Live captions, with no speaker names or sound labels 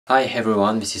Hi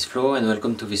everyone, this is Flo and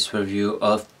welcome to this review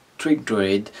of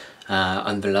TrickDroid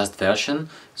on the last version.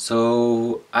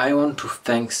 So I want to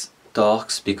thank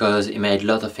Torx because he made a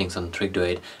lot of things on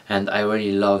TrickDroid and I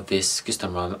really love this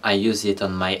custom ROM. I use it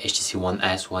on my HTC One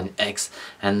S, One X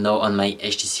and now on my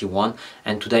HTC One,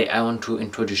 and today I want to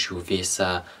introduce you this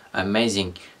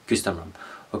amazing custom ROM.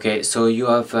 Okay, so you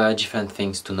have different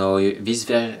things to know. This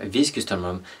custom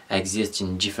ROM exists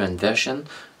in different versions.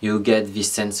 You get the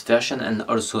Sense version and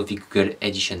also the Google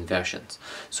Edition versions.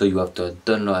 So you have to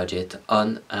download it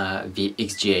on the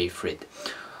XGA thread.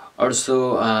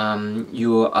 Also,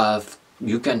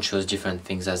 you can choose different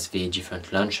things as the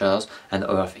different launchers and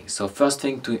other things. So first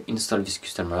thing to install this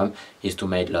custom ROM is to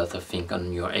make a lot of things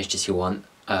on your HTC One.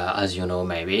 As you know,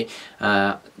 maybe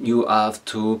you have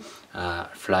to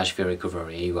flash the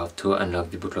recovery, you have to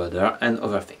unlock the bootloader and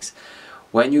other things.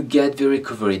 When you get the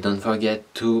recovery, don't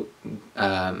forget to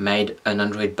make an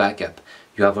Android backup.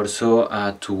 You have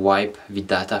also to wipe the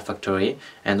data factory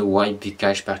and wipe the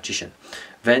cache partition.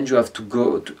 Then you have to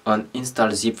go on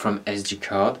install zip from SD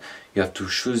card. You have to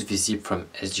choose the zip from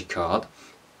SD card,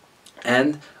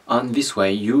 and on this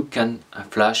way you can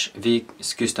flash the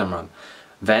custom ROM.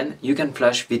 Then you can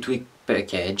flash the Tweak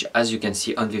package, as you can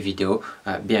see on the video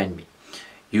behind me.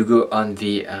 You go on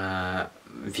the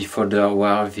folder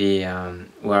where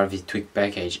the Tweak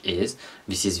package is.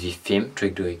 This is the theme,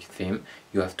 TrickDroid theme.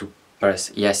 You have to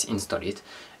press yes, install it,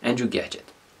 and you get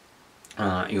it.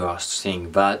 You are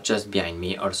seeing that just behind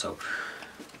me also.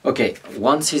 Okay,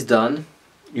 once it's done,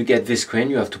 you get this screen.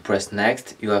 You have to press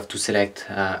next. You have to select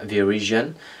the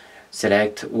region.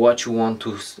 Select what you want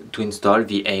to install,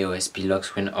 the AOSP lock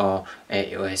screen or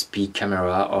AOSP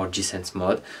camera or G-Sense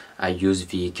mode. I use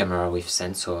the camera with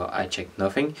Sense, so I checked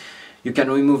nothing. You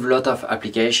can remove a lot of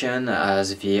applications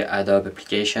as the Adobe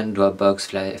application, Dropbox,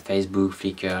 Facebook,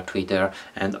 Flickr, Twitter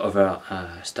and other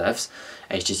stuffs.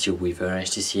 HTC Weaver,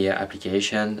 HTC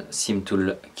application, SIM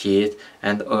toolkit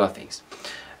and other things.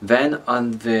 Then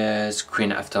on the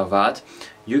screen after that,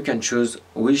 you can choose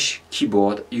which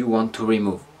keyboard you want to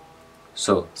remove.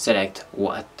 So select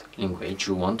what language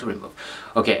you want to remove.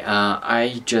 Okay,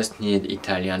 I just need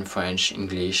Italian, French,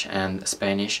 English and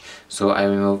Spanish, so I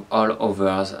remove all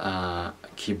over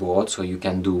keyboard. So you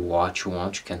can do what you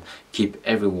want, you can keep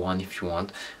everyone if you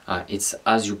want, it's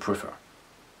as you prefer.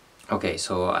 Okay,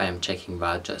 so I am checking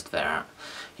that just there.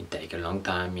 It takes a long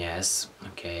time, yes,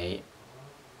 okay.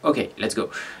 Okay, let's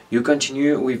go. You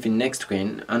continue with the next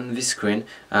screen. On this screen,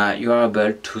 you are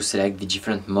able to select the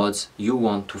different modes you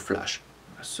want to flash.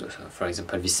 So for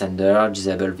example, the sender,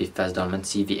 disable the fast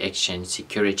dormancy, the exchange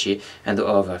security, and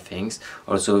other things.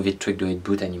 Also the TrickDroid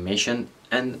boot animation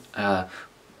and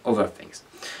other things.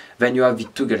 Then you have the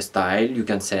toggle style. You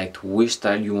can select which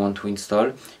style you want to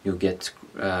install. You get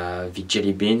the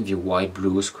jelly bean, the white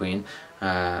blue screen,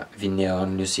 the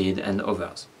neon, lucid, and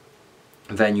others.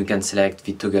 Then you can select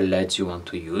the toggle LEDs you want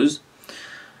to use.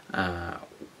 Where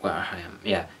I am,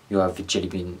 yeah, you have the jelly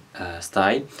bean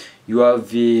style. You have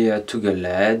the toggle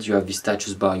LED. You have the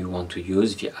status bar you want to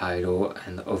use, the ILO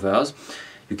and others.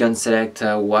 You can select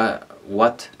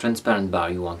what transparent bar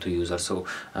you want to use. Also,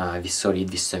 the solid,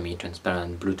 the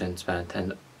semi-transparent, blue transparent,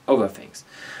 and other things.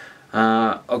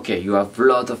 Okay, you have a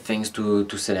lot of things to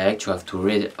select. You have to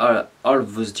read all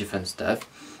those different stuff.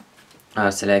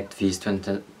 Select these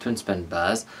transparent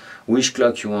bars, which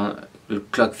clock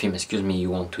theme, excuse me, you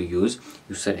want to use.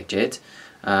 You select it.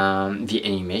 The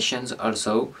animations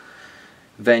also.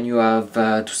 Then you have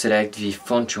to select the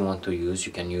font you want to use.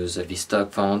 You can use the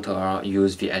stock font or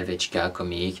use the Helvetica,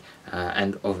 Comic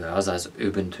and others as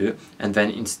Ubuntu, and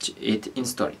then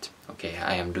install it. Okay,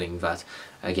 I am doing that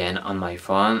again on my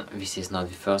phone. This is not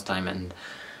the first time and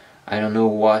I don't know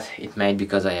what it made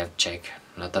because I have checked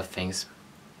a lot of things.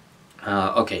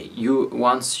 Okay,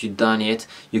 once you've done it,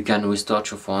 you can restart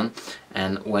your phone,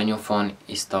 and when your phone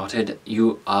is started,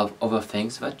 you have other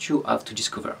things that you have to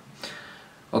discover.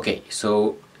 Okay,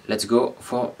 so let's go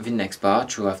for the next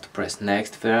part. You have to press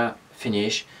next, there,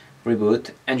 finish,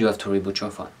 reboot, and you have to reboot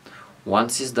your phone.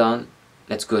 Once it's done,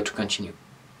 let's go to continue.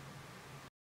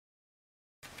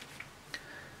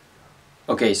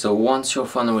 Okay, so once your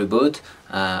phone reboot,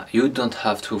 you don't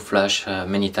have to flash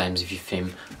many times the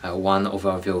theme one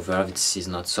over the other. This is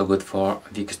not so good for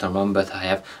the custom ROM, but I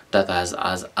have that as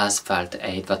Asphalt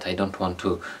 8 that I don't want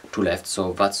to left,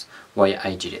 so that's why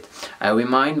I did it. I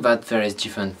remind that there is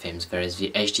different themes. There is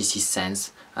the HTC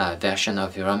Sense version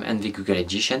of the ROM and the Google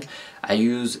Edition. I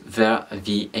use the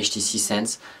HTC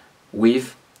Sense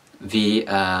with the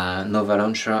Nova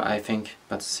Launcher, I think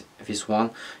that's this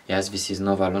one. Yes, this is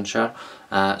Nova Launcher,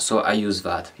 so I use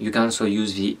that. You can also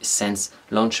use the Sense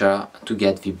Launcher to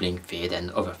get the blink feed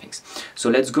and other things. So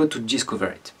let's go to discover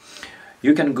it.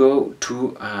 You can go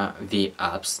to the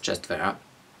apps just there.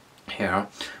 Here,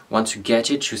 once you get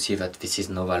it, you see that this is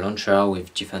Nova Launcher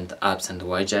with different apps and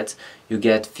widgets. You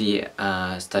get the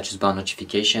status bar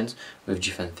notifications with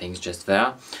different things just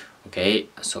there. Okay,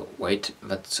 so wait,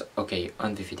 that's okay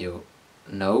on the video.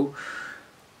 No.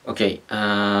 Okay,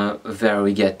 there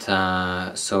we get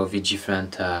so the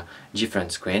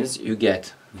different screens. You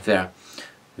get there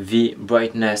the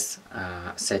brightness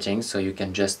settings, so you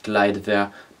can just slide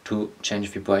there to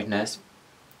change the brightness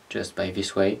just by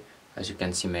this way. As you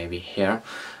can see maybe here,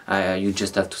 you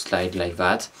just have to slide like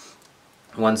that.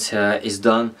 Once it's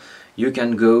done, you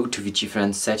can go to the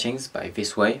different settings by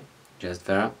this way, just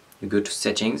there. You go to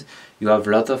settings, you have a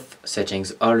lot of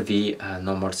settings, all the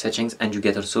normal settings, and you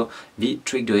get also the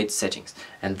TrickDroid settings,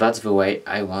 and that's the way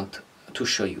I want to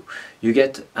show you. You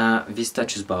get this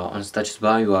status bar. On status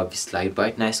bar you have the slide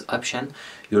brightness option.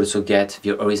 You also get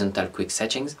the horizontal quick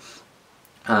settings,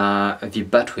 the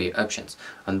battery options.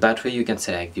 On battery you can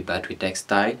select the battery text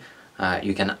style,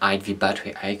 you can hide the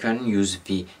battery icon, use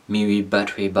the MIUI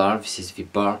battery bar. This is the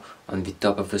bar on the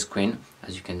top of the screen,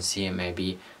 as you can see,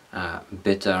 maybe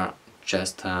better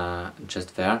just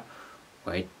there.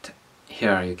 Wait,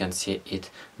 here you can see it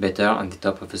better on the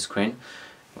top of the screen.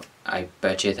 I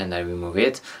patch it and I remove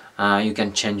it. You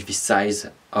can change the size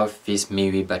of this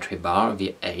MIUI battery bar,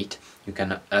 the 8. You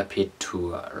can up it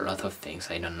to a lot of things,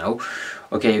 I don't know.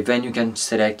 Okay, then you can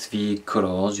select the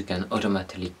colors. You can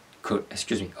automatically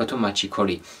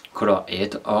color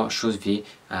it or choose the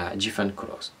different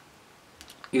colors.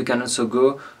 You can also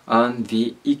go on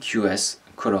the EQS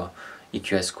color,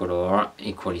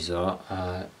 equalizer,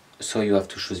 so you have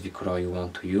to choose the color you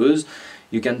want to use.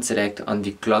 You can select on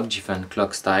the clock different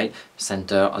clock style,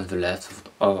 center on the left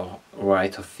or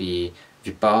right of the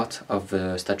part of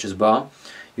the status bar.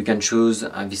 You can choose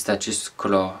the status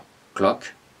color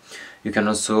clock. You can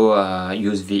also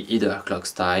use the either clock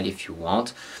style if you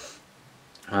want.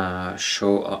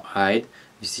 Show or hide.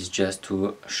 This is just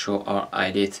to show or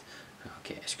hide it.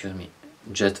 Okay, excuse me.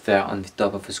 Just there on the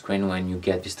top of the screen when you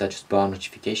get the status bar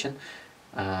notification.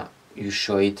 You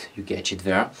show it, you get it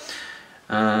there.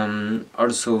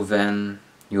 Also then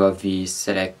you have the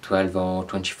select 12 or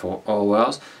 24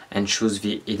 hours and choose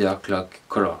the either clock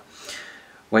color.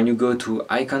 When you go to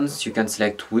icons, you can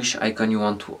select which icon you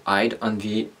want to hide on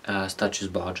the status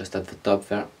bar, just at the top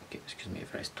there. Okay, excuse me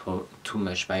if there's too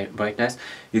much brightness.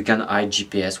 You can hide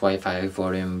GPS, Wi-Fi,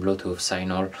 volume, Bluetooth,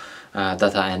 signal,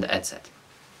 data and headset.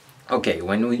 Okay,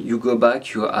 when you go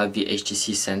back, you have the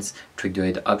HTC Sense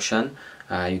TrickDroid option.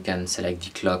 You can select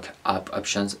the clock app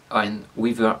options and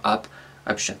weather app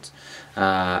options.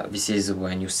 This is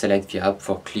when you select the app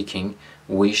for clicking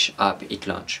which app it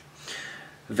launch.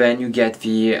 Then you get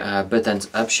the buttons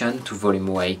option to volume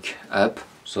wake up,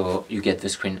 so you get the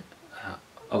screen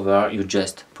over, you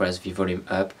just press the volume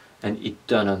up and it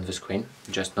turns on the screen.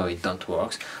 Just know it don't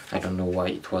work. I don't know why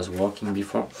it was working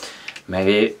before.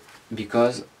 Maybe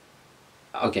because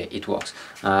okay, it works.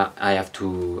 I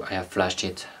have flashed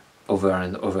it over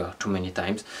and over too many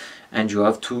times, and you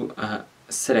have to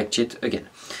select it again.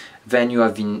 Then you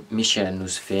have the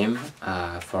miscellaneous theme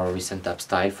for recent app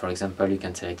style. For example, you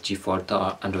can select default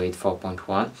or Android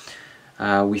 4.1,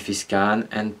 Wi-Fi scan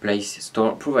and Play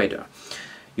Store provider.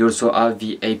 You also have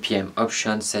the APM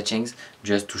option settings,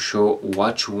 just to show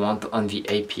what you want on the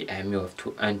APM. You have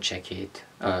to uncheck it,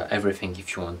 everything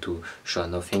if you want to show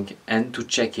nothing, and to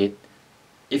check it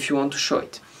if you want to show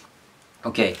it.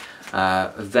 Okay,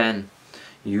 then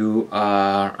you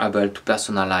are able to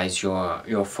personalize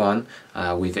your phone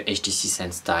with the HTC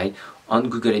Sense style. On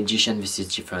Google Edition this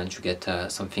is different, you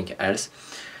get something else.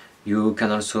 You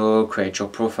can also create your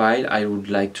profile. I would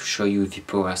like to show you the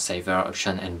power saver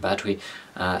option and battery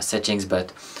settings,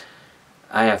 but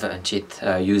I haven't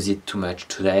used it too much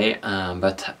today,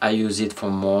 but I use it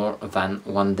for more than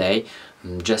one day.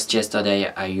 Just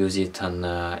yesterday I used it on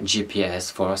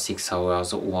GPS for 6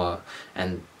 hours,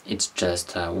 and it's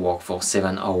just work for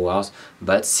 7 hours,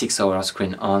 but 6 hours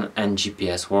screen on and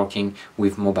GPS working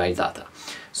with mobile data.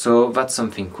 So that's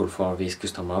something cool for this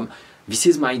custom ROM. This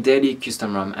is my daily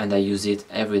custom ROM and I use it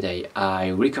every day. I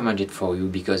recommend it for you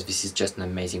because this is just an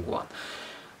amazing one.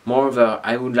 Moreover,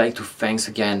 I would like to thanks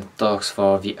again Torx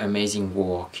for the amazing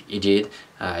work he did.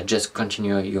 Just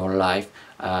continue your life.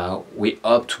 We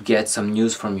hope to get some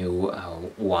news from you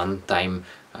one time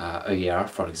a year,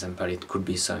 for example. It could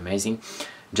be so amazing.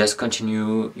 Just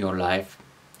continue your life,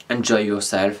 enjoy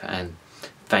yourself, and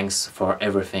thanks for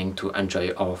everything to enjoy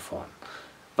our phone.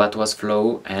 That was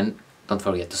Flo, and don't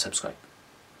forget to subscribe.